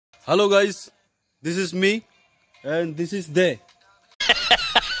Hello guys, this is me and this is they.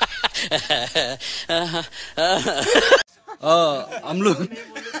 हम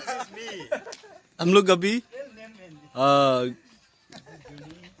लोग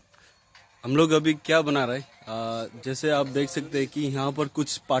अभी क्या बना रहे हैं। जैसे आप देख सकते हैं कि यहाँ पर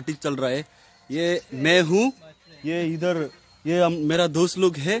कुछ पार्टी चल रहा है। ये मैं हूँ, ये इधर ये मेरा दोस्त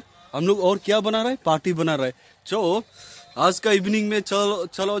लोग है। हम लोग और क्या बना रहे हैं, पार्टी बना रहे हैं। तो आज का इवनिंग में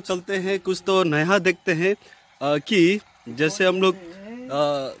चलो चलते हैं, कुछ तो नया देखते हैं। कि जैसे हम लोग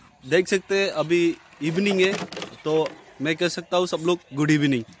देख सकते हैं अभी इवनिंग है, तो मैं कह सकता हूँ सब लोग गुड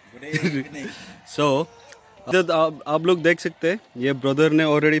इवनिंग। सो आप लोग देख सकते हैं ये ब्रदर ने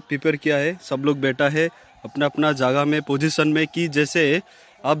ऑलरेडी प्रिपेयर किया है। सब लोग बैठा है अपना अपना जगह में, पोजीशन में। कि जैसे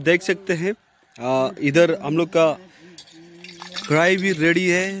आप देख सकते हैं इधर हम लोग का कढ़ाई भी रेडी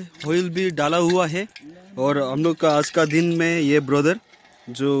है, ऑयल भी डाला हुआ है। और हम लोग का आज का दिन में ये ब्रदर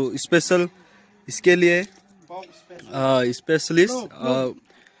जो स्पेशल इसके लिए स्पेशलिस्ट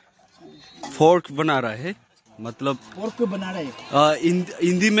फोर्क बना रहा है। मतलब फोर्क बना रहे हैं।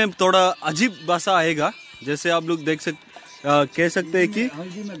 हिंदी में थोड़ा अजीब भाषा आएगा। जैसे आप लोग कह सकते हैं कि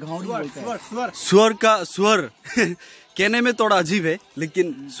स्वर कहने में थोड़ा अजीब है,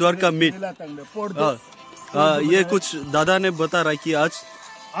 लेकिन स्वर का मीट। ये कुछ दादा ने बता रहा है कि आज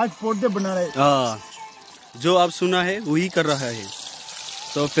पोर्क बना रहे हैं। जो आप सुना है वही कर रहा है।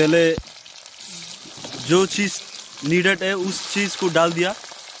 तो पहले जो चीज नीडेड है उस चीज को डाल दिया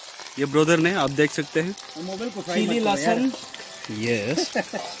ये ब्रदर ने, आप देख सकते हैं। चीनी लहसुन, यस,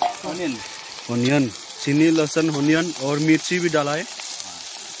 ऑनियन, चीनी लहसुन, ऑनियन और मिर्ची भी डाला है।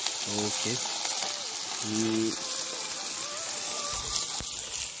 ओके,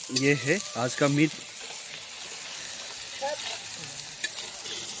 ये है आज का meet.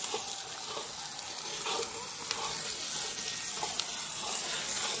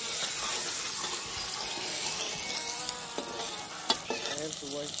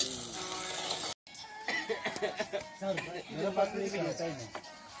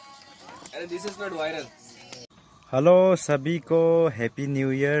 This is not viral. Hello सभी को, हैप्पी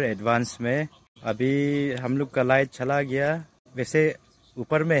न्यू ईयर एडवांस में। अभी हम लोग का लाइट चला गया, वैसे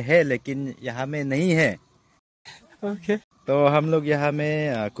ऊपर में है लेकिन यहाँ में नहीं है। ओके तो हम लोग यहाँ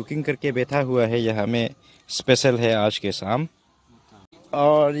में कुकिंग करके बैठा हुआ है। यहाँ में स्पेशल है आज के शाम।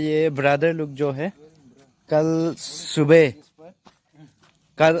 और ये ब्रदर लोग जो है कल सुबह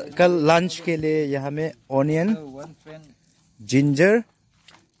कल लंच के लिए यहाँ में ऑनियन, जिंजर,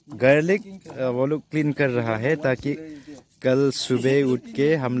 गार्लिक वो लोग क्लीन कर रहा है, ताकि कल सुबह उठ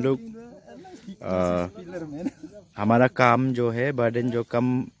के हम लोग हमारा काम जो है बर्डन जो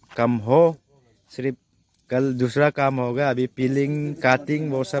कम हो। सिर्फ कल दूसरा काम होगा। अभी पीलिंग,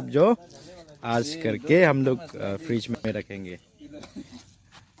 काटिंग वो सब जो आज करके हम लोग फ्रिज में रखेंगे।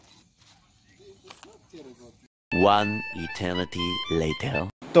 One eternity later.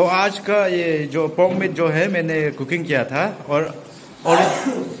 तो आज का ये जो पोर्क मीट जो है मैंने कुकिंग किया था, और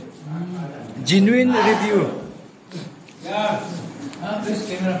genuine review. This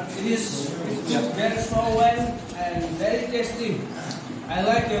camera. It is very small one and very tasty. I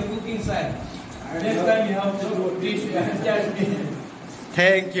like your cooking style. Next time you have to do this and judge me.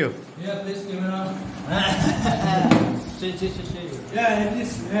 Thank you. Yeah, this camera. Yeah, and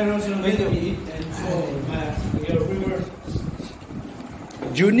this hair also made me eat and show your viewers.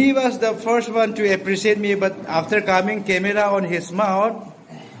 Juni was the first one to appreciate me, but after coming camera on his mouth,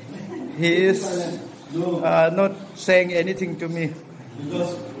 he is not saying anything to me.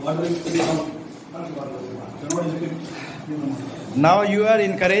 Now you are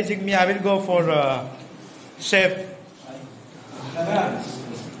encouraging me. I will go for chef.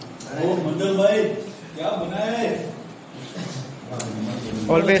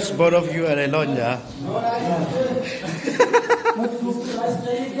 Always both of you are alone, yeah.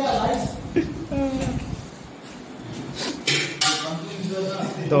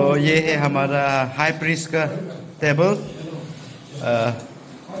 तो ये है हमारा high priest का table.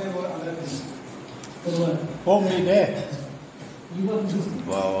 Home made है।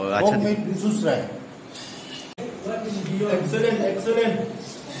 Wow, Home अच्छा। made दूसरा है। Excellent, excellent.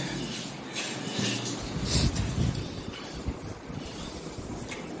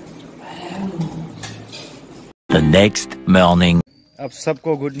 The next morning. अब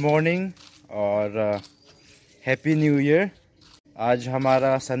सबको गुड मॉर्निंग और हैप्पी न्यू ईयर। आज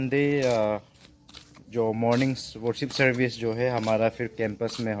हमारा संडे जो मॉर्निंग वर्शिप सर्विस जो है हमारा फिर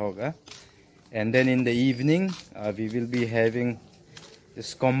कैंपस में होगा। And then in the evening we will be having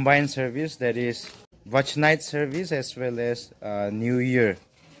this combined service, that is watch night service as well as New Year.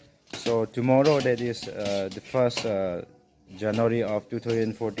 So tomorrow, that is the first January of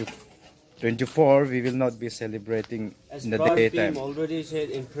 2024, we will not be celebrating As in the Proud daytime. Pim already said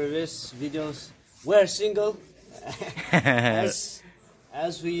in previous videos, we're single.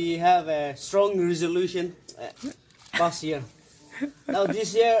 as we have a strong resolution past year. Now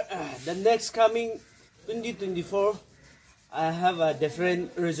this year, the next coming 2024, I have a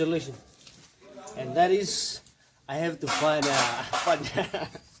different resolution, and that is I have to find a partner.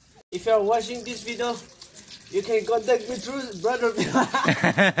 If you are watching this video, you can contact me through brother.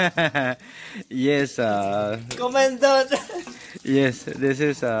 Yes, Comment down. yes, this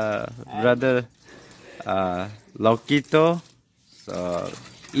is brother Lokito. So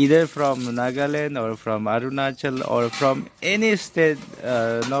either from Nagaland or from Arunachal or from any state,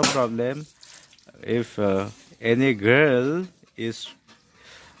 no problem. If any girl is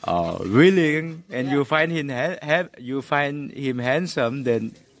willing and you find him handsome,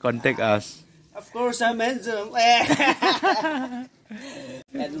 then contact us. Of course, I'm handsome.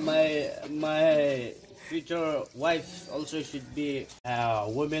 And my future wife also should be a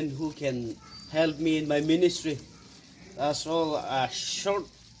woman who can help me in my ministry. That's all a short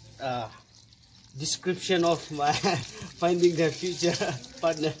description of my finding the future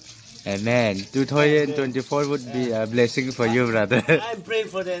partner. Amen. 2024 would be a blessing for you, brother. I'm praying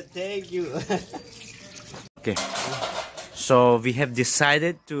for that. Thank you. Okay. So we have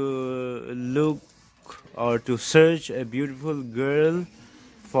decided to look or to search a beautiful girl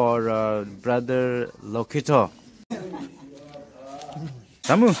for brother Lokito.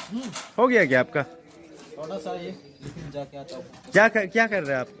 Samu, हो गया क्या आपका? थोड़ा सा ये जाके आता हूँ। क्या कर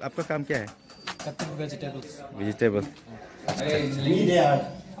रहे हैं आप? आपका काम क्या है? Cutting vegetables. वेजिटेबल। अरे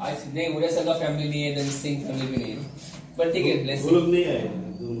आज नहीं पूरे सबका फैमिली नहीं है, सिंह फैमिली भी नहीं है, पर ठीक है ब्लेसिंग। वो लोग नहीं आए,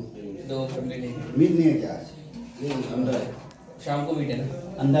 दो फैमिली नहीं। मीट नहीं है क्या आज? अंडा है। शाम को मीट है ना?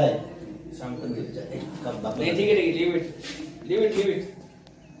 अंडा है। शाम को मीट है। नहीं ठीक है, लीव इट।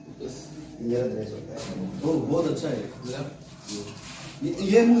 मेरा ड्रेस होता है। वो बहुत अच्छा है।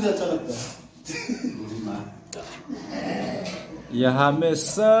 ये मुझे अच्छा लगता है। यहाँ में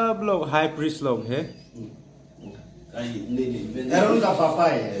सब लोग हाई प्रीस्ट लोग हैं। एरोन का पापा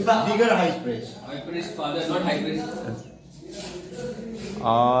है, बिगर high priest. High priest father, not high priest.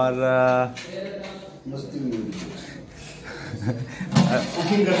 और मस्ती में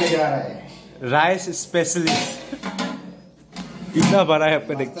कुकिंग करने जा रहा है। Rice specialist. कितना बड़ा है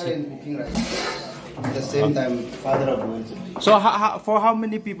आपका देखिए। Cooking rice. At the same time, father of women. So for how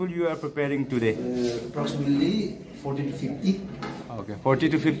many people you are preparing today? Approximately 40 to 50. Okay, 40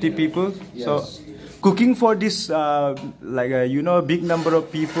 to 50 people. Yes. So cooking for this big number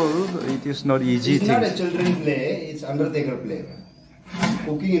of people, it is not easy. It's not a children play, it's undertaker play.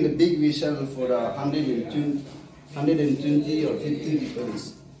 Cooking in a big vessel for 120 or 50 people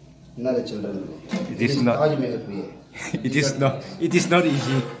is not a children play. It is not. Taj Mahal play. It is not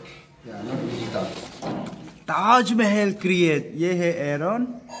easy. Yeah, not easy task. Taj Mahal create. ये है एरन,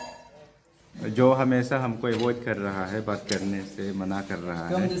 जो हमेशा हमको avoid कर रहा है, बात करने से मना कर रहा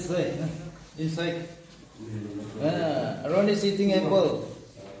है। Come this way, inside. Aaron is eating apple.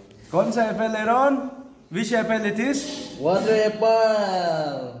 कौन सा Apple Eran? Which apple it is? Water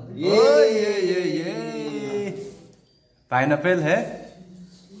apple. ये पाइनएप्पल है।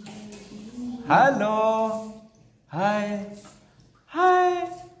 Hello, hi.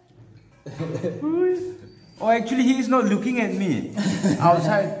 Oh, actually, he is not looking at me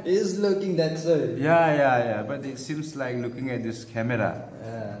outside. He is looking that side. Yeah. But it seems like looking at this camera.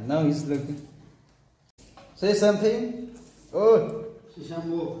 Now he's looking. Say something. Oh.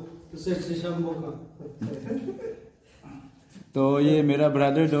 तो ये मेरा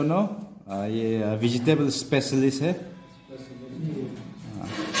brother दोनों ये vegetable specialist है।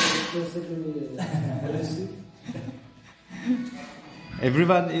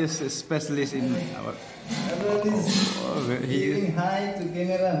 Everyone is a specialist in our. Everyone is saying hi to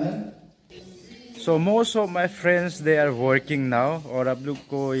camera, man. So most of my friends they are working now, और आप लोग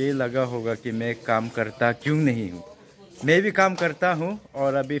को ये लगा होगा कि मैं काम करता क्यों नहीं हूँ। मैं भी काम करता हूँ,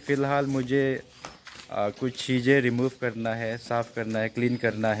 और अभी फ़िलहाल मुझे कुछ चीज़ें रिमूव करना है, साफ़ करना है, क्लीन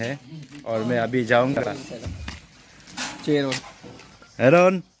करना है, और मैं अभी जाऊँगा।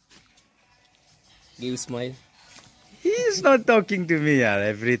 Aaron, Give smile. he is not talking to me yaar,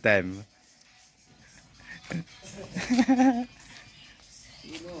 every time.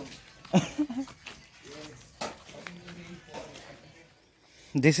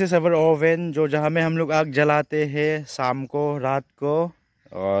 This is our oven, जो जहाँ में हम लोग आग जलाते हैं शाम को, रात को,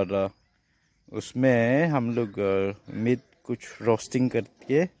 और उसमें हम लोग मीट कुछ रोस्टिंग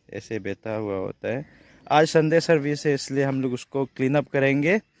करके ऐसे बैठा हुआ होता है। आज संडे सर्विस है, इसलिए हम लोग उसको क्लीन अप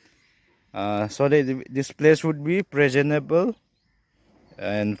करेंगे so that this place would be presentable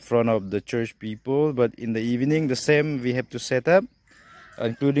in front of the church people, but in the evening the same we have to set up,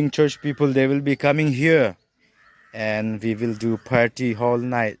 including church people. They will be coming here and we will do party whole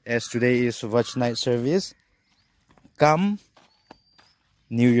night, as today is watch night service come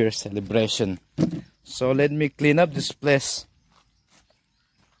New Year celebration. So let me clean up this place.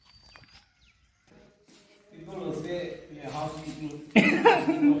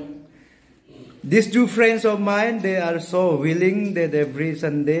 These two friends of mine, they are so willing that every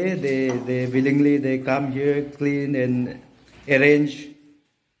Sunday they willingly they come here, clean and arrange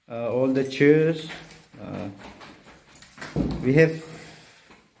all the chairs. We have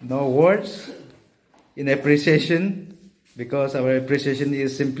no words in appreciation, because our appreciation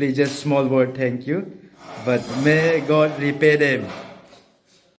is simply just small word thank you, but may God repay them.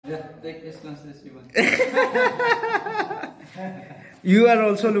 You are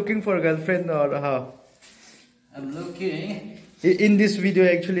also looking for a girlfriend, or how? I'm looking. In this video,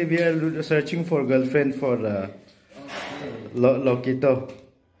 actually, we are searching for girlfriend for Lokito.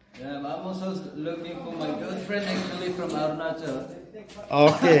 Yeah, I'm also looking for my girlfriend actually from Arunachal.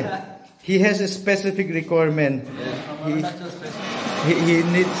 Okay. He has a specific requirement. Yeah, from Arunachal specific. He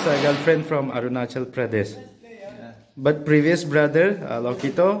needs a girlfriend from Arunachal Pradesh. Yeah. But previous brother,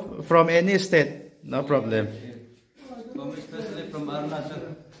 Lokito, from any state, no problem. Especially from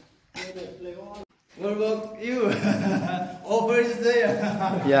Arunachal. What about you? Offer is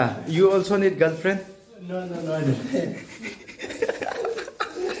there. Yeah, you also need girlfriend? No, I don't.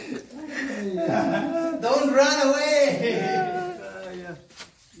 Don't run away.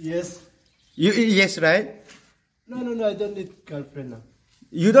 Yes. Yes, right? No, I don't need girlfriend now.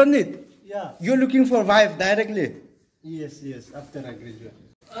 You don't need? Yeah. You're looking for wife directly? Yes, after I graduate.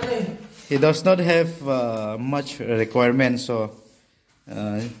 He does not have much requirement, so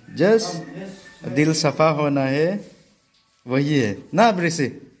just दिल सफा होना है, वही है ना ब्रिसी।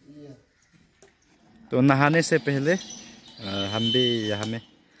 तो नहाने से पहले हम भी यहाँ में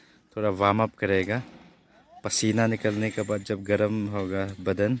थोड़ा वार्म अप करेगा। पसीना निकलने के बाद जब गर्म होगा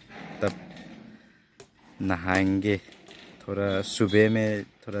बदन तब नहाएंगे। थोड़ा सुबह में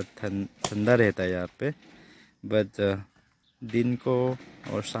थोड़ा ठंडा रहता है यहाँ पे, बट दिन को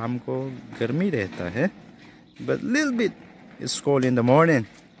और शाम को गर्मी रहता है, but little bit it's cold in the morning.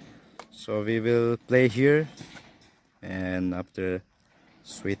 So we will play here, and after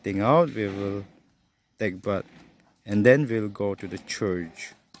sweating out we will take bath, and then we'll go to the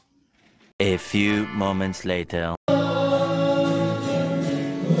church. A few moments later.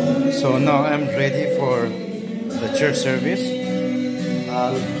 So now I'm ready for the church service.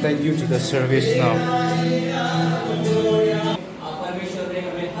 I'll take you to the service now. परमेश्वर ने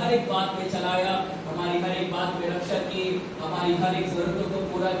हमें हर एक बात में चलाया, हमारी हर एक बात में रक्षा की, हमारी हर एक जरूरतों को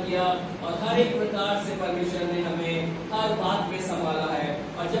पूरा किया, और हर एक प्रकार से परमेश्वर ने हमें हर बात में संभाला है।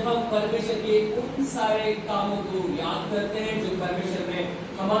 और जब हम परमेश्वर के उन सारे कामों को याद करते हैं जो परमेश्वर ने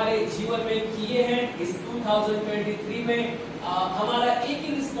हमारे जीवन में किए हैं इस 2023 में, हमारा एक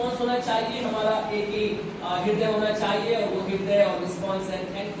ही रिस्पॉन्स होना चाहिए, हमारा एक ही हृदय होना चाहिए, और वो हृदय और रिस्पॉन्स है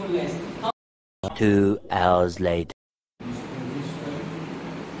थैंकफुलनेस। 2 hours later.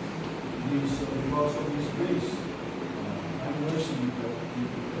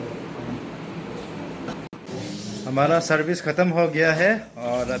 हमारा सर्विस ख़त्म हो गया है,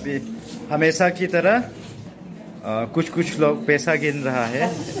 और अभी हमेशा की तरह कुछ लोग पैसा गिन रहा है,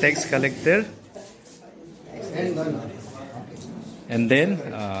 tax collector. And then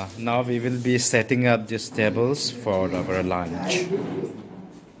now we will be setting up these tables for our lunch.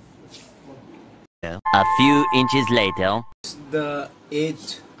 A few inches later. The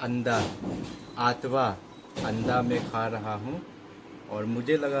 8th अंडा, 8वां अंडा मैं खा रहा हूँ, और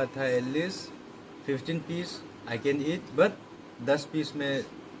मुझे लगा था at least 15 piece I can eat, but 10 piece में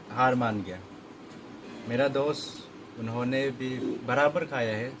हार मान गया। मेरा दोस्त उन्होंने भी बराबर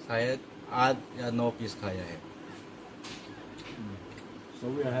खाया है, शायद 8 या 9 पीस खाया है। So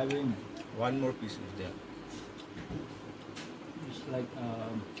we are having, One more piece is there. it's like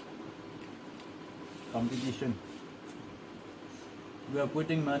competition. We are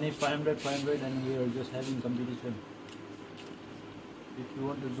putting money 500 and we are just having competition. If you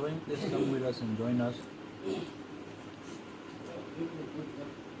want to join, please come with us and join us.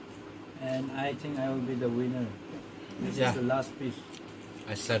 And I think I will be the winner. This Yeah. is the last piece.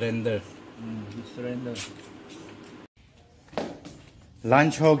 I surrender. You surrender.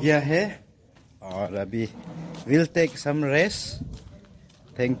 Lunch हो गया है, और अभी will take some rest.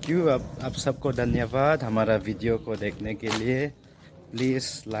 Thank you, आप सबको धन्यवाद हमारा video को देखने के लिए। प्लीज़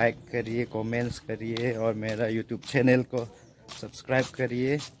लाइक करिए, कमेंट्स करिए, और मेरा यूट्यूब चैनल को सब्सक्राइब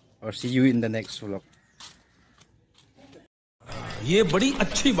करिए। और see you in the next vlog. ये बड़ी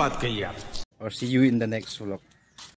अच्छी बात कही आप. और see you in the next vlog.